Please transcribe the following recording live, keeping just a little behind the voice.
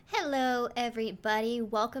Hello, everybody.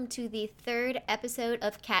 Welcome to the third episode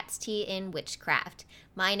of Cat's Tea in Witchcraft.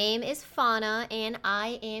 My name is Fauna, and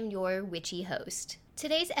I am your witchy host.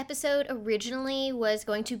 Today's episode originally was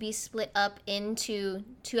going to be split up into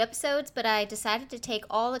 2 episodes, but I decided to take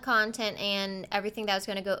all the content and everything that I was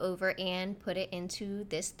going to go over and put it into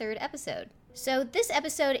this third episode. So this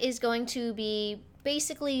episode is going to be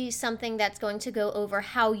basically something that's going to go over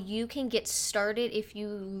how you can get started if you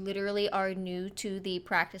literally are new to the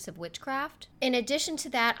practice of witchcraft. In addition to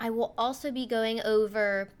that, I will also be going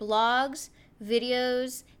over blogs,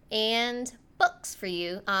 videos, and books for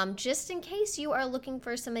you, just in case you are looking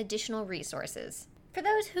for some additional resources. For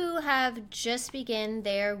those who have just begun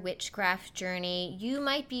their witchcraft journey, you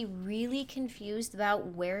might be really confused about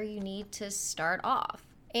where you need to start off.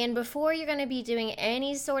 And before you're going to be doing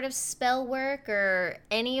any sort of spell work or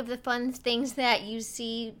any of the fun things that you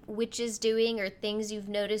see witches doing or things you've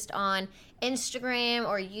noticed on Instagram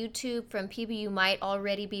or YouTube from people you might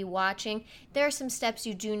already be watching, there are some steps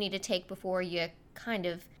you do need to take before you kind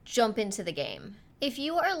of jump into the game. If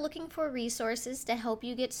you are looking for resources to help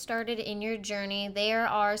you get started in your journey, there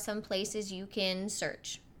are some places you can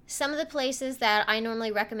search. Some of the places that I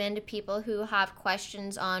normally recommend to people who have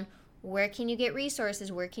questions on where can you get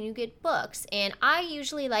resources, where can you get books, and I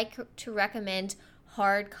usually like to recommend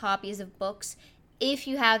hard copies of books if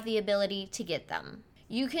you have the ability to get them.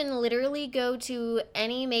 You can literally go to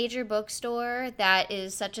any major bookstore that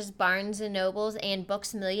is such as Barnes & Nobles and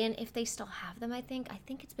Books A Million, if they still have them, I think. I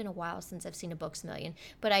think it's been a while since I've seen a Books A Million,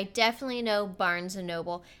 but I definitely know Barnes &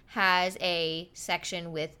 Noble has a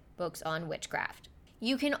section with books on witchcraft.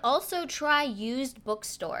 You can also try used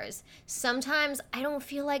bookstores. Sometimes I don't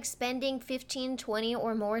feel like spending $15, $20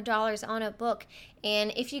 or more dollars on a book,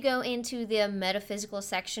 and if you go into the metaphysical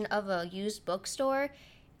section of a used bookstore,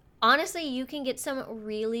 honestly, you can get some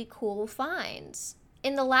really cool finds.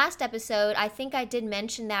 In the last episode, I think I did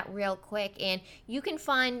mention that real quick, and you can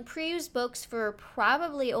find pre-used books for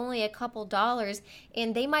probably only a couple dollars,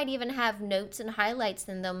 and they might even have notes and highlights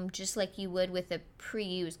in them just like you would with a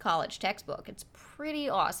pre-used college textbook. It's pretty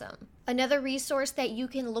awesome. Another resource that you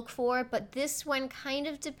can look for, but this one kind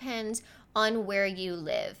of depends on where you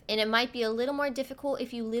live, and it might be a little more difficult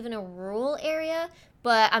if you live in a rural area,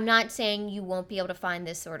 but I'm not saying you won't be able to find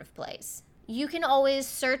this sort of place. You can always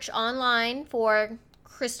search online for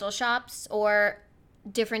crystal shops or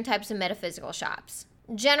different types of metaphysical shops.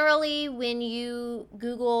 Generally, when you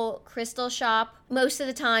Google crystal shop, most of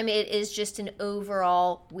the time it is just an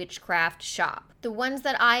overall witchcraft shop. The ones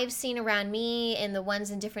that I've seen around me and the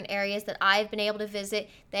ones in different areas that I've been able to visit,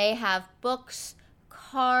 they have books,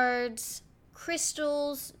 cards,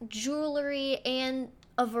 crystals, jewelry, and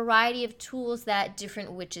a variety of tools that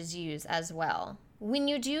different witches use as well. When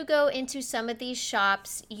you do go into some of these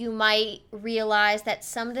shops, you might realize that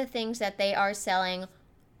some of the things that they are selling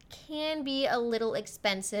can be a little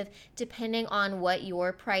expensive depending on what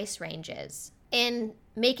your price range is. And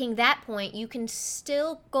making that point, you can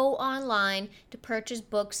still go online to purchase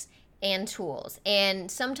books and tools.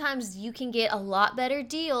 And sometimes you can get a lot better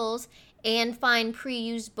deals and find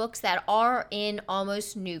pre-used books that are in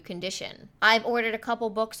almost new condition. I've ordered a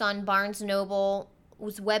couple books on Barnes & Noble's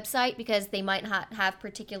website because they might not have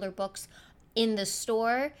particular books in the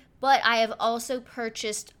store, but I have also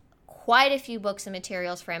purchased quite a few books and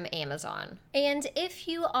materials from Amazon. And if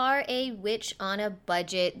you are a witch on a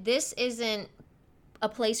budget, this isn't a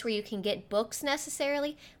place where you can get books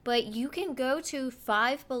necessarily, but you can go to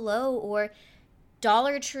Five Below or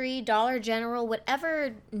Dollar Tree, Dollar General,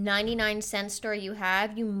 whatever 99-cent store you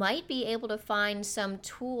have, you might be able to find some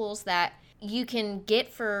tools that you can get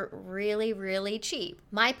for really, really cheap.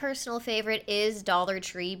 My personal favorite is Dollar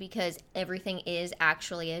Tree because everything is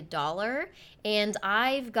actually $1. And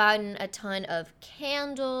I've gotten a ton of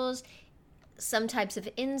candles, some types of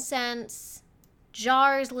incense,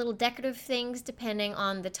 jars, little decorative things depending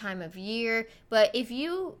on the time of year. But if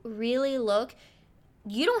you really look,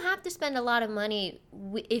 you don't have to spend a lot of money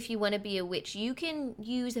if you want to be a witch. You can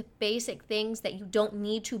use basic things that you don't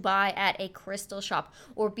need to buy at a crystal shop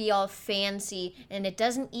or be all fancy, and it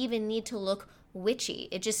doesn't even need to look witchy.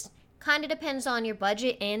 It just kind of depends on your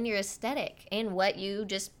budget and your aesthetic and what you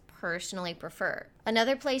just personally prefer.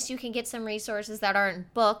 Another place you can get some resources that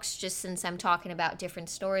aren't books, just since I'm talking about different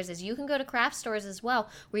stores, is you can go to craft stores as well,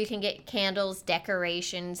 where you can get candles,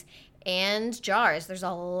 decorations, and jars. There's a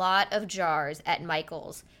lot of jars at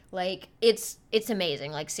Michael's. Like, it's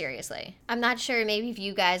amazing, like, seriously. I'm not sure, maybe if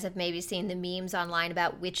you guys have maybe seen the memes online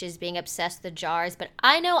about witches being obsessed with jars, but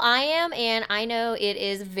I know I am, and I know it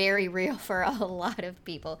is very real for a lot of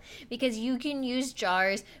people, because you can use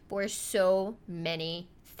jars for so many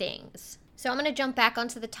things. So I'm going to jump back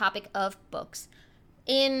onto the topic of books.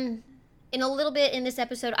 In a little bit in this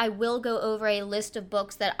episode, I will go over a list of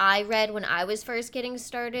books that I read when I was first getting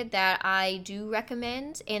started that I do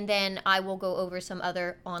recommend, and then I will go over some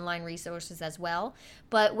other online resources as well.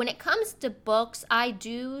 But when it comes to books, I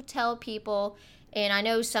do tell people, and I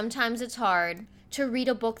know sometimes it's hard, to read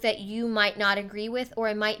a book that you might not agree with, or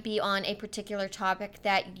it might be on a particular topic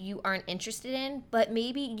that you aren't interested in, but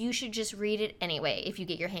maybe you should just read it anyway if you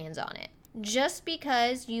get your hands on it. Just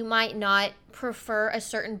because you might not prefer a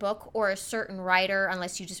certain book or a certain writer,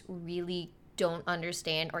 unless you just really don't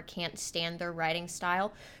understand or can't stand their writing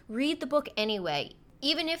style, read the book anyway.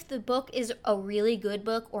 Even if the book is a really good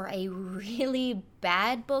book or a really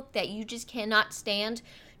bad book that you just cannot stand,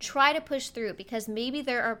 try to push through, because maybe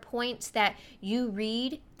there are points that you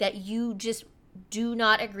read that you just do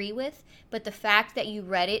not agree with, but the fact that you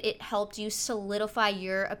read it, it helped you solidify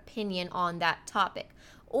your opinion on that topic.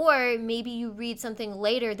 Or maybe you read something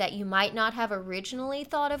later that you might not have originally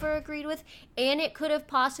thought of or agreed with, and it could have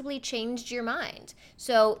possibly changed your mind.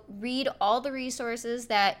 So read all the resources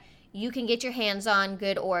that you can get your hands on,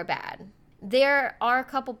 good or bad. There are a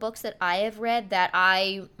couple books that I have read that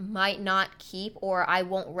I might not keep or I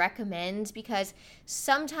won't recommend, because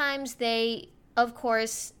sometimes they, of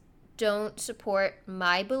course, don't support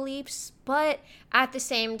my beliefs, but at the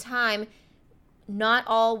same time, not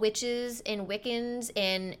all witches and Wiccans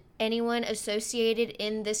and anyone associated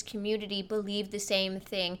in this community believe the same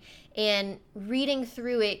thing. And reading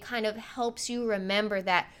through it kind of helps you remember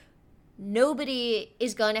that nobody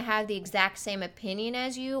is going to have the exact same opinion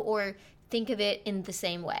as you or think of it in the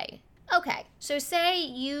same way. Okay, so say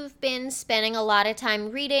you've been spending a lot of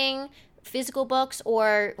time reading physical books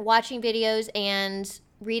or watching videos and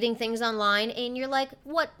reading things online, and you're like,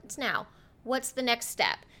 what's now? What's the next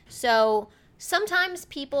step? So sometimes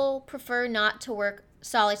people prefer not to work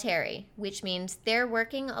solitary, which means they're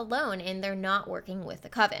working alone and they're not working with a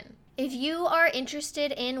coven. If you are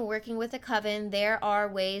interested in working with a coven, there are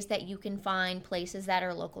ways that you can find places that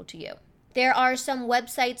are local to you. There are some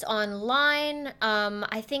websites online.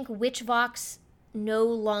 I think Witchvox no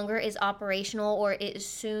longer is operational or it is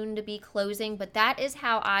soon to be closing, but that is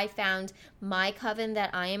how I found my coven that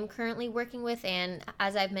I am currently working with. And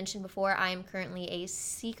as I've mentioned before, I am currently a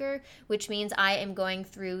seeker, which means I am going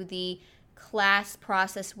through the class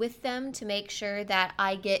process with them to make sure that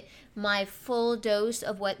I get my full dose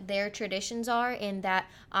of what their traditions are and that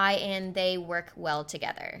I and they work well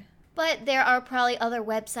together. But there are probably other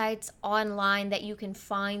websites online that you can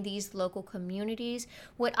find these local communities.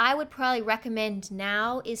 What I would probably recommend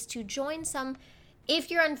now is to join some, if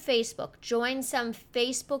you're on Facebook, join some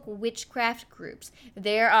Facebook witchcraft groups.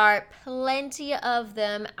 There are plenty of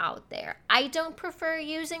them out there. I don't prefer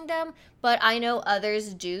using them, but I know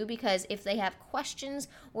others do, because if they have questions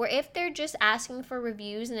or if they're just asking for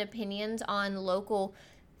reviews and opinions on local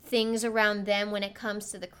things around them when it comes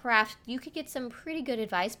to the craft, you could get some pretty good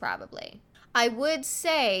advice probably. I would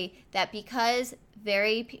say that because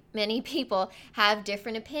very many people have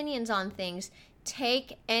different opinions on things,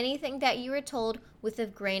 take anything that you are told with a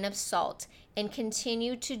grain of salt and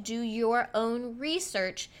continue to do your own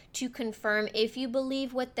research to confirm if you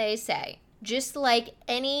believe what they say. Just like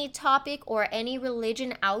any topic or any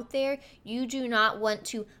religion out there, you do not want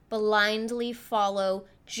to blindly follow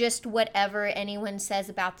just whatever anyone says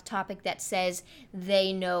about the topic that says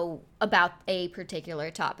they know about a particular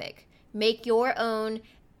topic. Make your own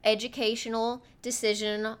educational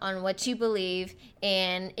decision on what you believe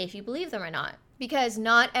and if you believe them or not. Because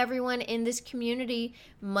not everyone in this community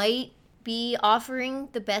might be offering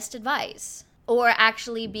the best advice or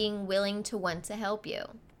actually being willing to want to help you.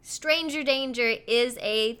 Stranger danger is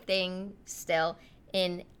a thing still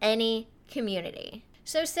in any community.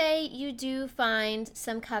 So say you do find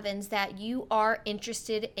some covens that you are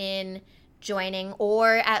interested in joining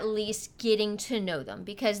or at least getting to know them,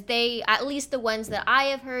 because they, at least the ones that I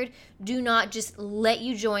have heard, do not just let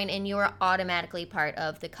you join and you are automatically part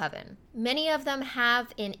of the coven. Many of them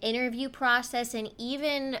have an interview process and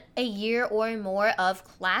even a year or more of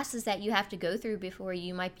classes that you have to go through before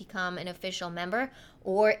you might become an official member,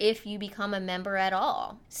 or if you become a member at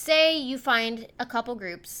all. Say you find a couple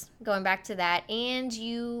groups, going back to that, and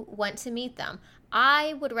you want to meet them.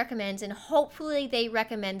 I would recommend, and hopefully they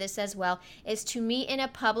recommend this as well, is to meet in a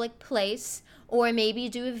public place or maybe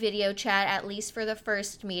do a video chat, at least for the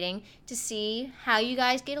first meeting, to see how you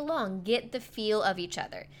guys get along, get the feel of each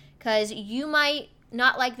other. Because you might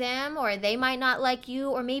not like them or they might not like you,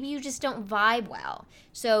 or maybe you just don't vibe well.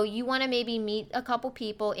 So you want to maybe meet a couple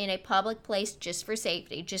people in a public place just for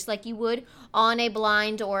safety, just like you would on a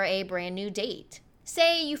blind or a brand new date.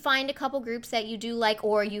 say you find a couple groups that you do like,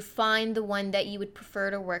 or you find the one that you would prefer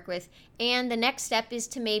to work with, and the next step is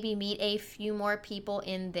to maybe meet a few more people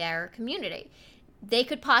in their community. They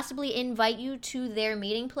could possibly invite you to their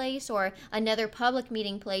meeting place or another public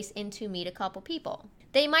meeting place and to meet a couple people.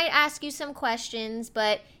 They might ask you some questions,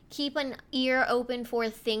 but keep an ear open for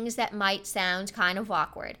things that might sound kind of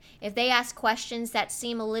awkward. If they ask questions that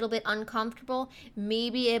seem a little bit uncomfortable,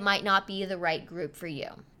 maybe it might not be the right group for you.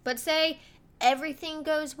 But say everything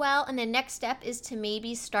goes well and the next step is to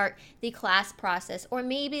maybe start the class process, or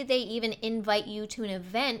maybe they even invite you to an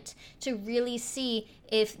event to really see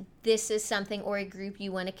if this is something or a group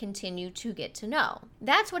you want to continue to get to know.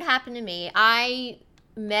 That's what happened to me. I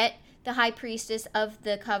met the high priestess of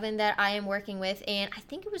the coven that I am working with, and I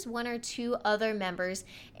think it was one or two other members,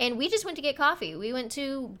 and we just went to get coffee. We went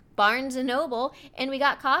to Barnes & Noble and we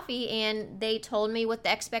got coffee, and they told me what the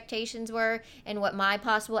expectations were and what my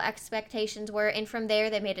possible expectations were, and from there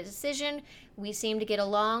they made a decision. We seemed to get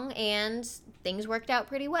along and things worked out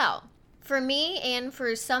pretty well. For me and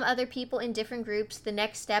for some other people in different groups, the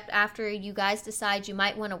next step after you guys decide you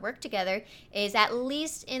might want to work together is, at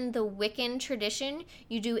least in the Wiccan tradition,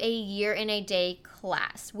 you do a year and a day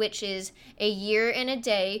class, which is a year and a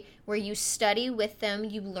day where you study with them,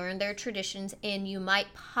 you learn their traditions, and you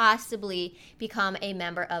might possibly become a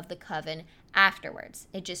member of the coven afterwards.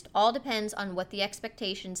 It just all depends on what the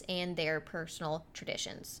expectations and their personal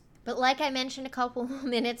traditions. But like I mentioned a couple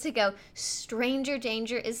minutes ago, stranger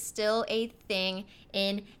danger is still a thing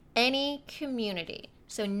in any community.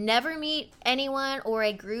 So never meet anyone or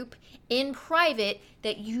a group in private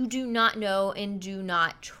that you do not know and do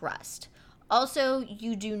not trust. Also,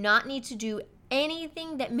 you do not need to do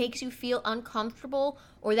anything that makes you feel uncomfortable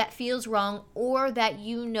or that feels wrong or that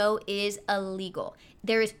you know is illegal.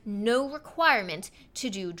 There is no requirement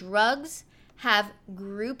to do drugs, have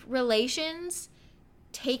group relations,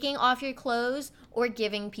 taking off your clothes, or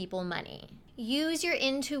giving people money. Use your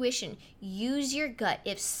intuition, use your gut.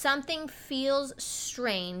 If something feels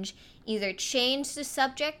strange, either change the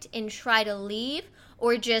subject and try to leave,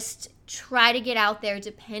 or just try to get out there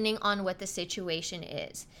depending on what the situation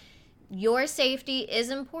is. Your safety is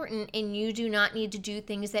important, and you do not need to do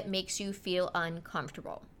things that makes you feel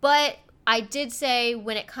uncomfortable. But I did say,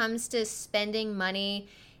 when it comes to spending money,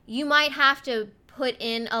 you might have to put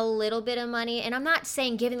in a little bit of money, and I'm not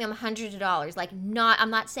saying giving them hundreds of dollars, I'm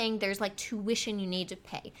not saying there's tuition you need to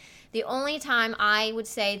pay. The only time I would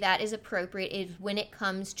say that is appropriate is when it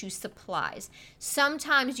comes to supplies.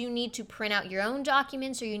 Sometimes you need to print out your own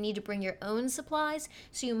documents, or you need to bring your own supplies,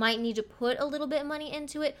 so you might need to put a little bit of money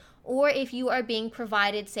into it. Or if you are being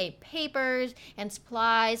provided, say, papers and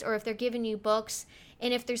supplies, or if they're giving you books,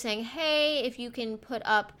 and if they're saying, hey, if you can put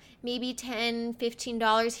up maybe $10,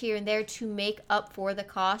 $15 here and there to make up for the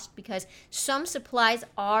cost, because some supplies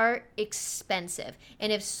are expensive.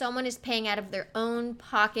 And if someone is paying out of their own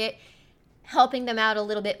pocket, helping them out a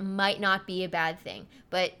little bit might not be a bad thing.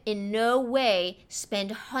 But in no way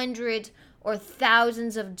spend hundreds or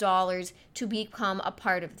thousands of dollars to become a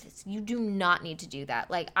part of this. You do not need to do that.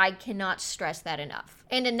 I cannot stress that enough.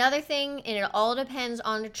 And another thing, and it all depends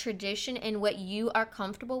on the tradition and what you are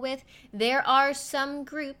comfortable with, there are some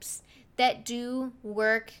groups that do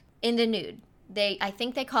work in the nude. I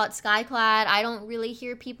think they call it skyclad. I don't really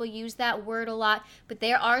hear people use that word a lot, but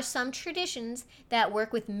there are some traditions that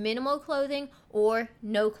work with minimal clothing or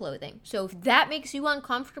no clothing. So if that makes you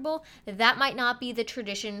uncomfortable, that might not be the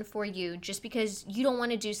tradition for you, just because you don't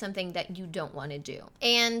want to do something that you don't want to do.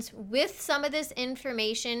 And with some of this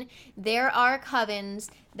information, there are covens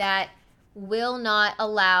that will not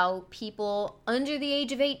allow people under the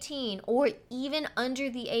age of 18 or even under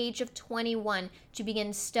the age of 21 to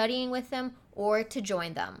begin studying with them or to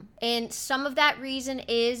join them. And some of that reason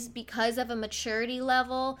is because of a maturity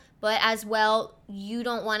level, but as well, you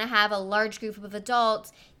don't want to have a large group of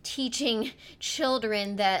adults teaching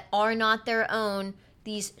children that are not their own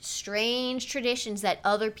these strange traditions that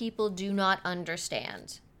other people do not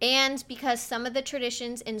understand. And because some of the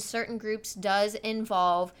traditions in certain groups does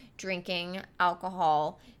involve drinking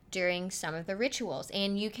alcohol during some of the rituals.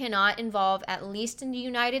 And you cannot involve, at least in the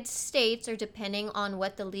United States, or depending on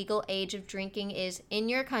what the legal age of drinking is in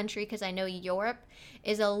your country, because I know Europe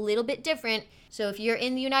is a little bit different. So if you're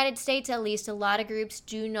in the United States, at least, a lot of groups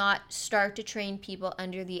do not start to train people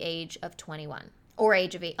under the age of 21. or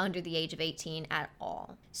under the age of 18 at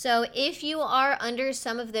all. So if you are under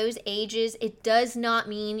some of those ages, it does not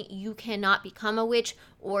mean you cannot become a witch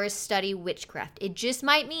or study witchcraft. It just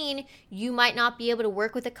might mean you might not be able to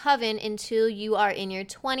work with a coven until you are in your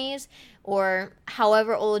 20s or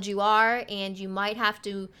however old you are, and you might have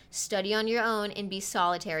to study on your own and be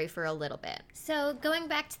solitary for a little bit. So going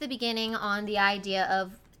back to the beginning on the idea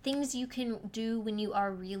of things you can do when you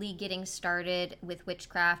are really getting started with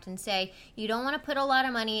witchcraft, and say you don't want to put a lot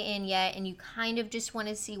of money in yet and you kind of just want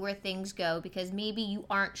to see where things go because maybe you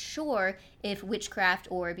aren't sure if witchcraft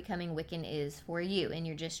or becoming Wiccan is for you and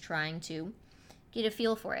you're just trying to get a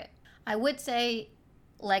feel for it. I would say,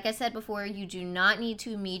 like I said before, you do not need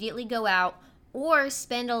to immediately go out or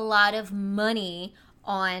spend a lot of money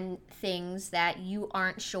on things that you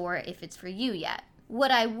aren't sure if it's for you yet. What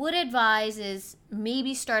I would advise is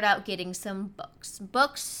maybe start out getting some books.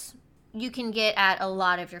 Books you can get at a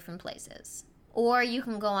lot of different places. Or you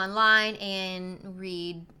can go online and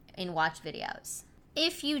read and watch videos.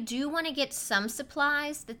 If you do want to get some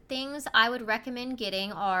supplies, the things I would recommend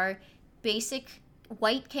getting are basic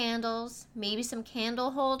white candles, maybe some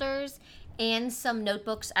candle holders, and some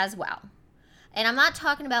notebooks as well. And I'm not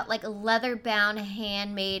talking about like leather-bound,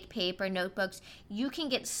 handmade paper notebooks. You can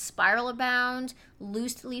get spiral-bound,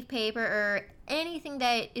 loose-leaf paper, or anything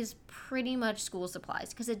that is pretty much school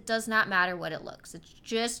supplies because it does not matter what it looks. It's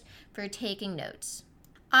just for taking notes.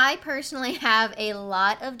 I personally have a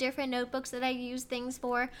lot of different notebooks that I use things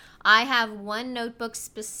for. I have one notebook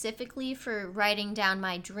specifically for writing down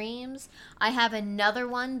my dreams. I have another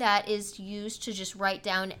one that is used to just write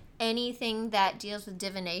down anything that deals with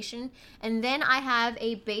divination. And then I have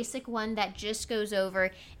a basic one that just goes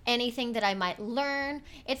over anything that I might learn.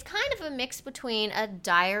 It's kind of a mix between a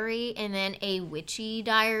diary and then a witchy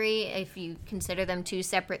diary, if you consider them two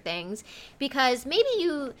separate things. Because maybe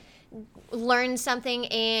you learn something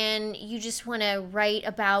and you just want to write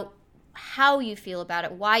about how you feel about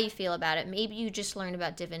it, why you feel about it. Maybe you just learned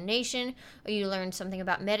about divination or you learned something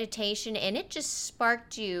about meditation and it just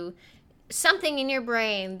sparked you something in your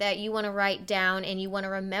brain that you want to write down and you want to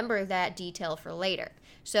remember that detail for later.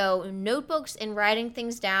 So notebooks and writing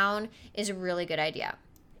things down is a really good idea.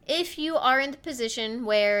 If you are in the position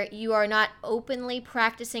where you are not openly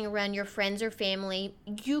practicing around your friends or family,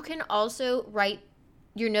 you can also write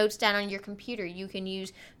your notes down on your computer. You can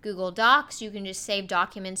use Google Docs. You can just save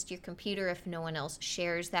documents to your computer if no one else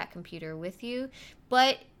shares that computer with you.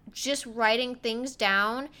 But just writing things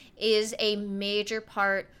down is a major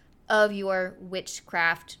part of your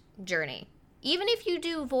witchcraft journey. Even if you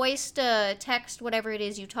do voice to text, whatever it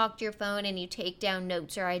is, you talk to your phone and you take down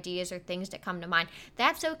notes or ideas or things that come to mind,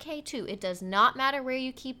 that's okay too. It does not matter where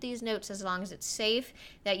you keep these notes as long as it's safe,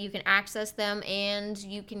 that you can access them, and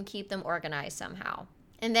you can keep them organized somehow.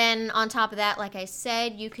 And then on top of that, like I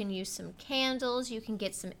said, you can use some candles, you can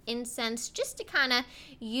get some incense just to kind of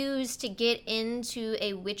use to get into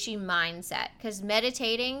a witchy mindset, because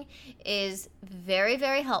meditating is very,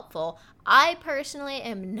 very helpful. I personally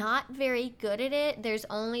am not very good at it. There's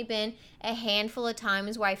only been a handful of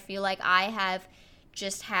times where I feel like I have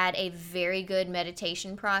just had a very good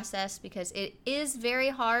meditation process, because it is very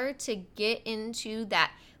hard to get into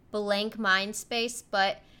that blank mind space,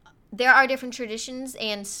 but there are different traditions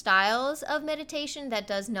and styles of meditation that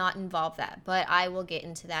does not involve that, but I will get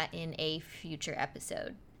into that in a future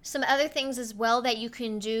episode. Some other things as well that you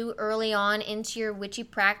can do early on into your witchy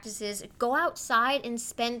practices: go outside and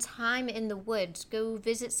spend time in the woods. Go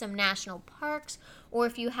visit some national parks, or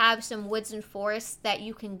if you have some woods and forests that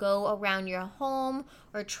you can go around your home,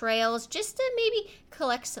 or trails, just to maybe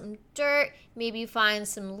collect some dirt, maybe find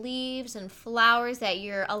some leaves and flowers that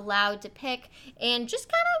you're allowed to pick, and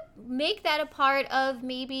just kind of make that a part of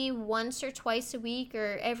maybe once or twice a week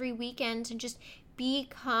or every weekend, and just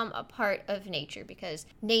become a part of nature, because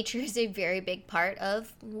nature is a very big part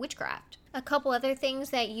of witchcraft. A couple other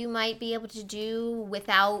things that you might be able to do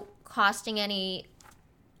without costing any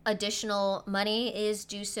additional money is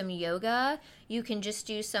do some yoga. You can just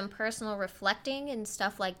do some personal reflecting and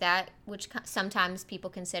stuff like that, which sometimes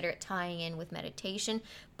people consider it tying in with meditation,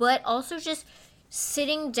 but also just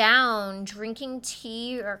sitting down, drinking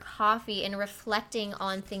tea or coffee, and reflecting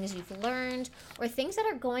on things you've learned or things that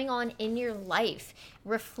are going on in your life.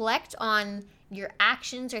 Reflect on your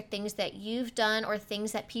actions or things that you've done or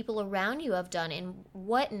things that people around you have done, and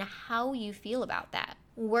what and how you feel about that.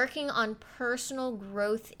 Working on personal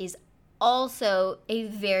growth is also a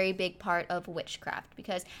very big part of witchcraft,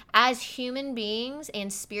 because as human beings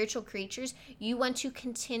and spiritual creatures, you want to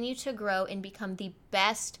continue to grow and become the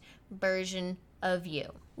best version of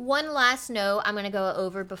you. One last note I'm going to go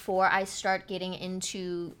over before I start getting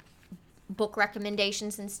into book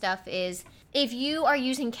recommendations and stuff is if you are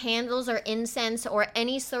using candles or incense or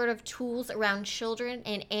any sort of tools around children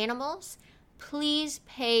and animals, please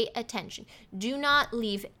pay attention. Do not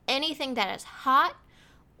leave anything that is hot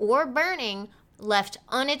or burning left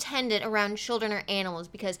unattended around children or animals,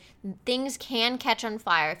 because things can catch on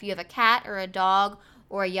fire. If you have a cat or a dog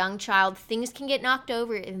or a young child, things can get knocked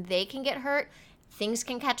over and they can get hurt. Things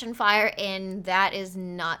can catch on fire, and that is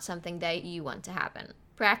not something that you want to happen.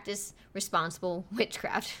 Practice responsible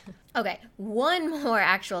witchcraft. Okay, one more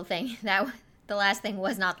actual thing. The last thing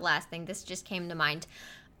was not the last thing. This just came to mind.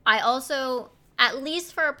 I also, at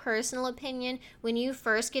least for a personal opinion, when you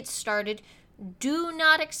first get started, do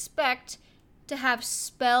not expect to have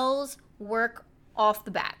spells work off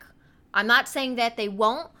the back. I'm not saying that they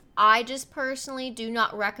won't. I just personally do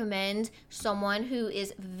not recommend someone who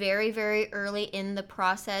is very, very early in the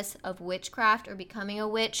process of witchcraft or becoming a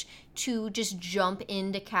witch to just jump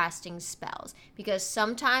into casting spells, because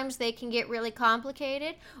sometimes they can get really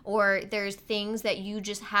complicated, or there's things that you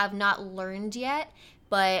just have not learned yet.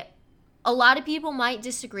 But a lot of people might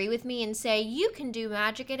disagree with me and say you can do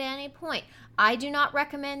magic at any point. I do not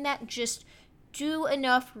recommend that. Just do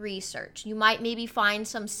enough research. You might maybe find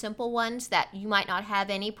some simple ones that you might not have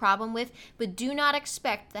any problem with, but do not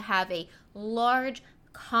expect to have a large,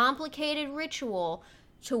 complicated ritual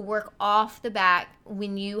to work off the bat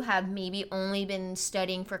when you have maybe only been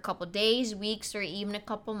studying for a couple days, weeks, or even a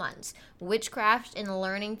couple months. Witchcraft and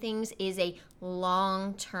learning things is a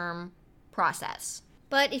long-term process.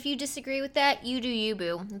 But if you disagree with that, you do you,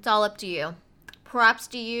 boo. It's all up to you. Props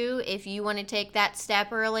to you if you want to take that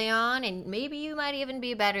step early on, and maybe you might even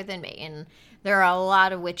be better than me. And there are a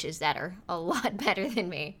lot of witches that are a lot better than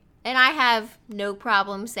me. And I have no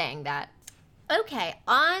problem saying that. Okay,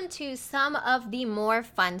 on to some of the more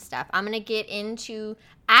fun stuff. I'm going to get into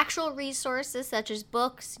actual resources such as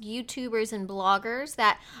books, YouTubers, and bloggers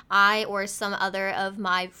that I or some other of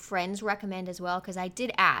my friends recommend as well, because I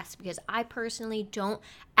did ask, because I personally don't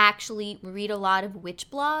actually read a lot of witch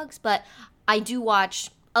blogs, but I do watch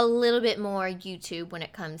a little bit more YouTube when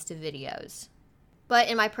it comes to videos. But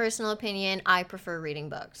in my personal opinion, I prefer reading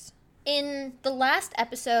books. In the last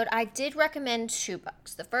episode, I did recommend 2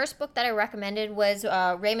 books. The first book that I recommended was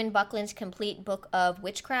Raymond Buckland's Complete Book of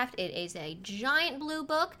Witchcraft. It is a giant blue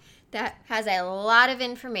book that has a lot of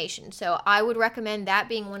information. So I would recommend that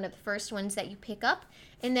being one of the first ones that you pick up.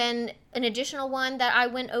 And then an additional one that I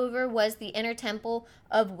went over was The Inner Temple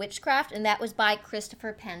of Witchcraft, and that was by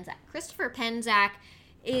Christopher Penczak. Christopher Penczak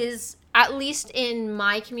is, at least in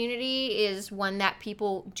my community, is one that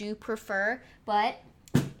people do prefer, but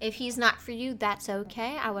if he's not for you, that's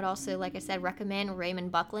okay. I would also, like I said, recommend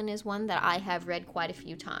Raymond Buckland is one that I have read quite a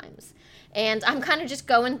few times. And I'm kind of just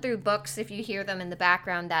going through books, if you hear them in the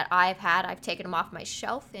background, that I've taken them off my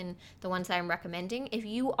shelf and the ones that I'm recommending. If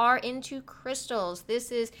you are into crystals,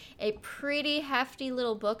 this is a pretty hefty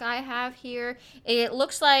little book I have here. It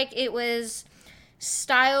looks like it was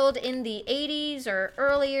styled in the 80s or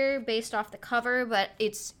earlier based off the cover, but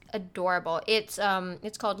it's adorable. It's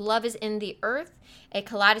called Love is in the Earth, a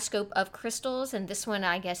kaleidoscope of crystals, and this one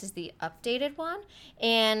I guess is the updated one.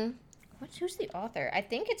 And who's the author? I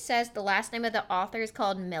think it says the last name of the author is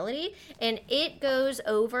called Melody, and it goes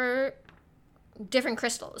over different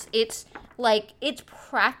crystals. It's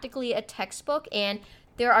practically a textbook, and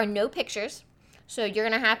there are no pictures. So you're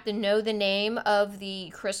going to have to know the name of the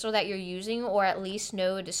crystal that you're using, or at least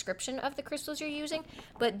know a description of the crystals you're using.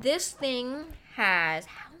 But this thing has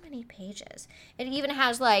how many pages? It even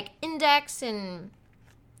has index, and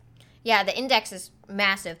yeah, the index is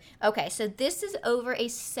massive. Okay, so this is over a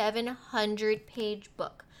 700-page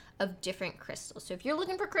book of different crystals. So if you're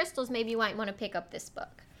looking for crystals, maybe you might want to pick up this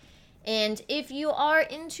book. And if you are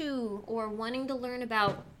into or wanting to learn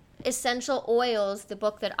about essential oils, the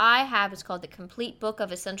book that I have is called The Complete Book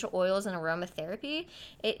of Essential Oils and Aromatherapy.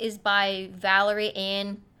 It is by Valerie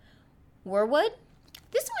Ann Warwood.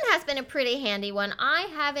 This one has been a pretty handy one. I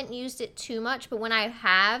haven't used it too much, but when I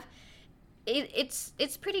have,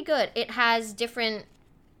 it's pretty good. It has different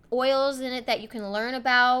oils in it that you can learn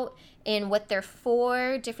about and what they're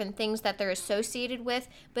for, different things that they're associated with,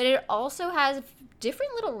 but it also has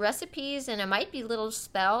different little recipes, and it might be little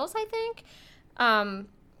spells, I think,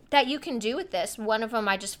 that you can do with this. One of them,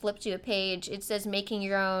 I just flipped you a page. It says making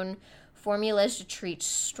your own formulas to treat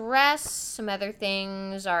stress. Some other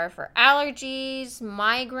things are for allergies,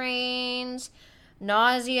 migraines,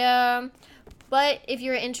 nausea. But if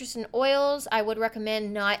you're interested in oils, I would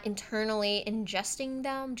recommend not internally ingesting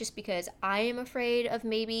them, just because I am afraid of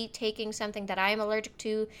maybe taking something that I am allergic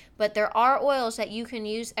to. But there are oils that you can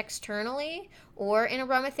use externally or in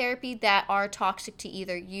aromatherapy that are toxic to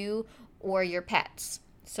either you or your pets.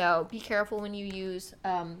 So be careful when you use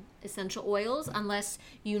essential oils unless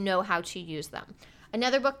you know how to use them.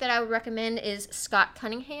 Another book that I would recommend is Scott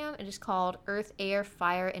Cunningham. It is called Earth, Air,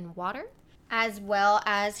 Fire, and Water. As well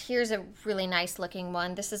as, here's a really nice looking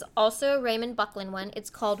one. This is also a Raymond Buckland one. It's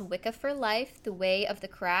called Wicca for Life, The Way of the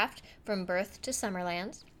Craft, From Birth to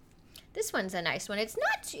Summerlands. This one's a nice one.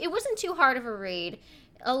 It wasn't too hard of a read.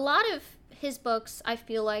 A lot of his books, I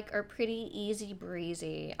feel like, are pretty easy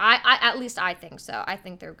breezy. I at least I think so. I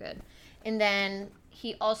think they're good. And then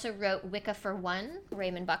he also wrote Wicca for One.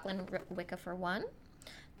 Raymond Buckland wrote Wicca for One.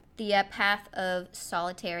 The Path of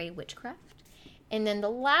Solitary Witchcraft. And then the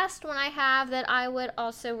last one I have that I would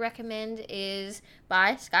also recommend is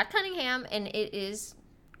by Scott Cunningham, and it is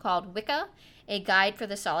called Wicca, A Guide for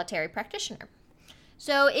the Solitary Practitioner.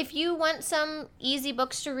 So if you want some easy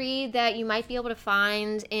books to read that you might be able to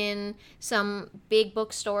find in some big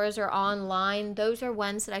bookstores or online, those are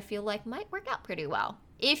ones that I feel like might work out pretty well,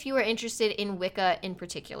 if you are interested in Wicca in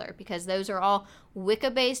particular, because those are all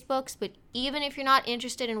Wicca-based books. But even if you're not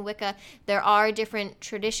interested in Wicca, there are different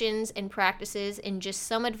traditions and practices and just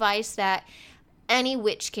some advice that any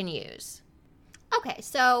witch can use. Okay,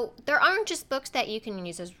 so there aren't just books that you can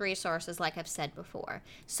use as resources, like I've said before.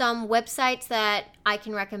 Some websites that I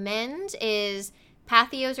can recommend is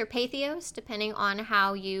Patheos or Patheos, depending on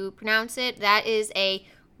how you pronounce it. That is a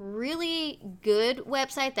really good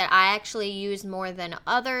website that I actually use more than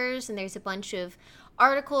others, and there's a bunch of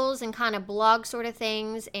articles and kind of blog sort of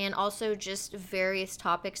things, and also just various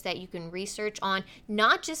topics that you can research on,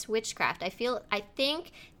 not just witchcraft. I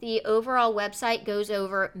think the overall website goes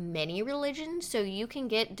over many religions, so you can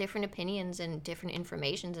get different opinions and different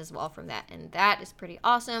informations as well from that, and that is pretty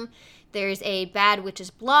awesome. There's a Bad Witches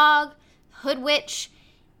blog, Hood Witch,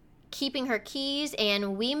 Keeping Her Keys,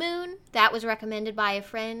 and Wee Moon. That was recommended by a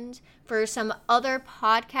friend. For some other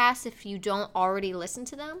podcasts, if you don't already listen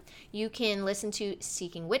to them, you can listen to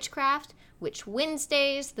Seeking Witchcraft, Witch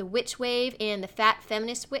Wednesdays, The Witch Wave, and The Fat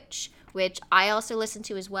Feminist Witch, which I also listen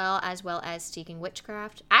to as well as Seeking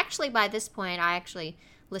Witchcraft. Actually, by this point, I actually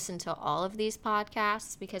listen to all of these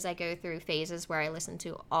podcasts because I go through phases where I listen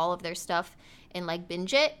to all of their stuff and like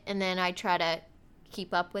binge it, and then I try to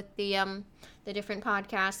keep up with the different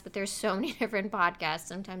podcasts, but there's so many different podcasts,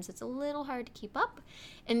 sometimes it's a little hard to keep up.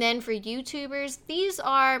 And then for YouTubers, these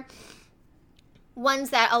are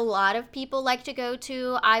ones that a lot of people like to go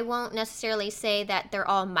to. I won't necessarily say that they're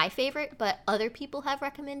all my favorite, but other people have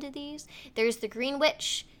recommended these. There's The Green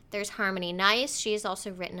Witch, there's Harmony Nice, she has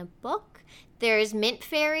also written a book. There's Mint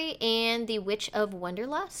Fairy and The Witch of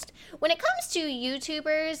Wonderlust. When it comes to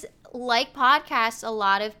YouTubers, like podcasts, a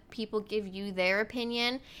lot of people give you their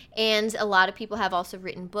opinion, and a lot of people have also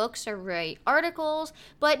written books or write articles,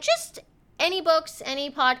 but just any books,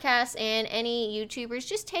 any podcasts, and any YouTubers,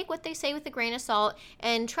 just take what they say with a grain of salt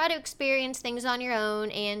and try to experience things on your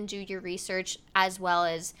own and do your research, as well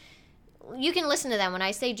as you can listen to them. When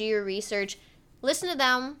I say do your research, listen to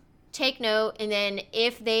them, take note, and then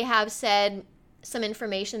if they have said some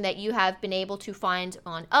information that you have been able to find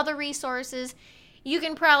on other resources, you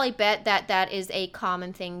can probably bet that that is a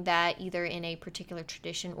common thing that either in a particular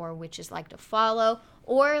tradition or witches like to follow.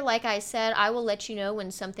 Or, like I said, I will let you know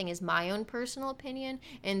when something is my own personal opinion,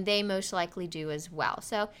 and they most likely do as well.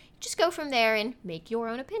 So just go from there and make your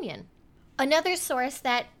own opinion. Another source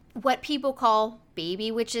that what people call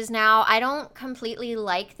baby witches now, I don't completely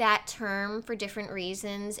like that term for different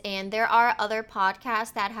reasons, and there are other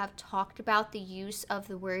podcasts that have talked about the use of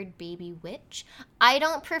the word baby witch. I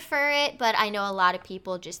don't prefer it, but I know a lot of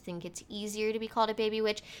people just think it's easier to be called a baby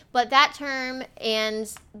witch, but that term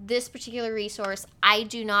and this particular resource I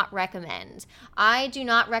do not recommend. I do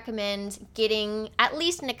not recommend getting at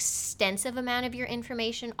least an extensive amount of your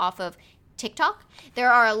information off of TikTok.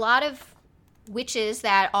 There are a lot of witches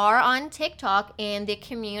that are on TikTok, and the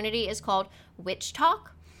community is called Witch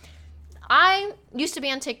Talk. I used to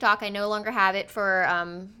be on TikTok. I no longer have it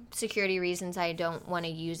for security reasons. I don't want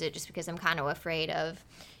to use it just because I'm kind of afraid of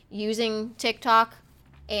using TikTok.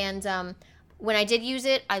 And when I did use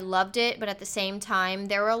it, I loved it, but at the same time,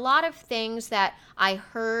 there were a lot of things that I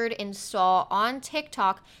heard and saw on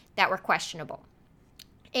TikTok that were questionable.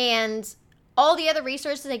 And all the other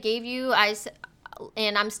resources I gave you,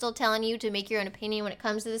 and I'm still telling you to make your own opinion when it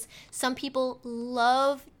comes to this. Some people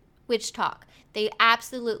love Witch Talk. They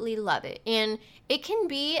absolutely love it. And it can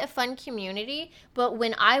be a fun community, but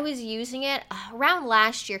when I was using it around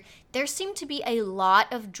last year, there seemed to be a lot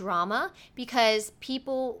of drama because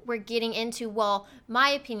people were getting into, well,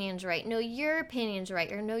 my opinion's right, no, your opinion's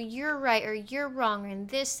right, or no, you're right, or you're wrong, and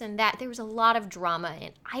this and that. There was a lot of drama,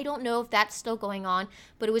 and I don't know if that's still going on,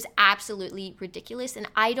 but it was absolutely ridiculous, and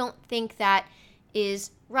I don't think that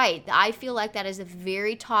is right. I feel like that is a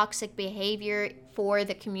very toxic behavior for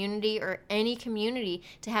the community or any community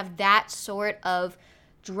to have that sort of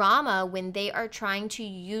drama when they are trying to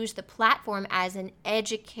use the platform as an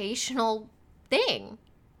educational thing.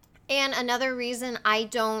 And another reason I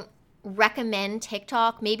don't recommend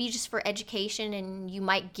TikTok, maybe just for education, and you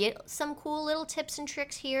might get some cool little tips and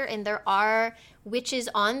tricks here, and there are witches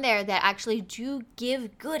on there that actually do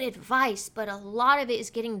give good advice, but a lot of it is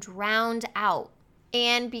getting drowned out.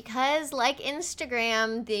 And because, like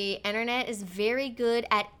Instagram, the internet is very good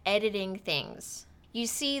at editing things. You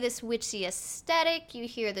see this witchy aesthetic, you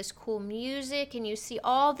hear this cool music, and you see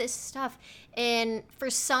all this stuff. And for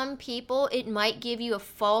some people, it might give you a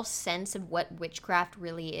false sense of what witchcraft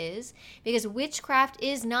really is. Because witchcraft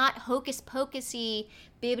is not hocus pocusy,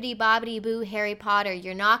 bibbidi bobbidi boo Harry Potter.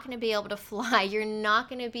 You're not going to be able to fly. You're not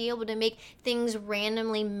going to be able to make things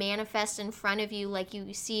randomly manifest in front of you like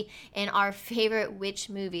you see in our favorite witch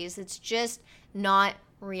movies. It's just not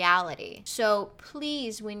reality. So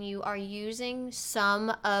please, when you are using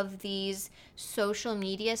some of these social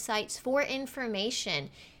media sites for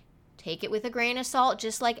information, take it with a grain of salt,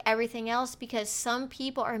 just like everything else, because some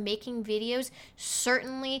people are making videos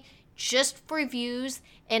certainly just for views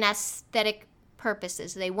and aesthetic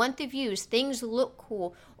purposes. They want the views, things look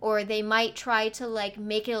cool, or they might try to like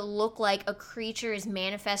make it look like a creature is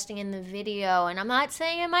manifesting in the video. And I'm not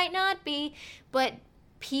saying it might not be, but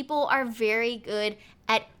people are very good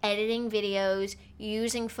at editing videos,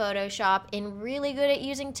 using Photoshop, and really good at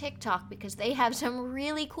using TikTok because they have some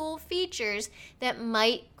really cool features that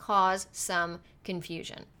might cause some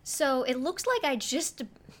confusion. So it looks like I just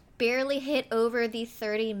barely hit over the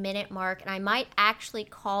 30-minute mark, and I might actually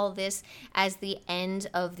call this as the end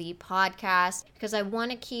of the podcast because I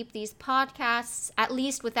want to keep these podcasts, at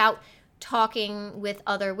least without talking with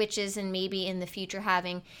other witches, and maybe in the future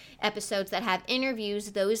having episodes that have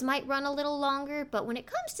interviews, those might run a little longer. But when it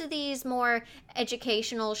comes to these more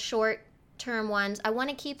educational short-term ones, I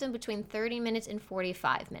want to keep them between 30 minutes and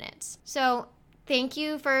 45 minutes. So thank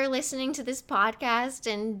you for listening to this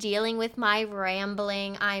podcast and dealing with my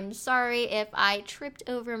rambling. I'm sorry if I tripped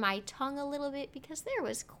over my tongue a little bit because there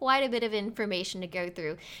was quite a bit of information to go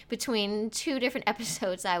through between two different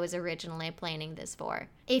episodes I was originally planning this for.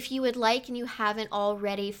 If you would like and you haven't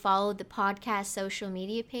already followed the podcast social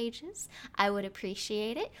media pages, I would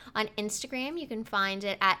appreciate it. On Instagram, you can find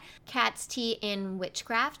it at Cats Tea and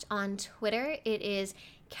Witchcraft. On Twitter, it is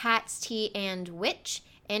Cats Tea and Witch.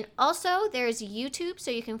 And also, there's YouTube, so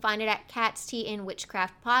you can find it at Cats Tea and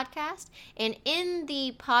Witchcraft Podcast. And in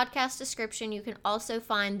the podcast description, you can also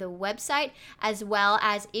find the website, as well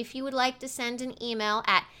as if you would like to send an email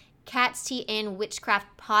at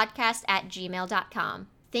catsteaandwitchcraftpodcast@gmail.com.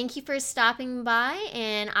 Thank you for stopping by,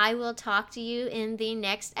 and I will talk to you in the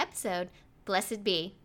next episode. Blessed be.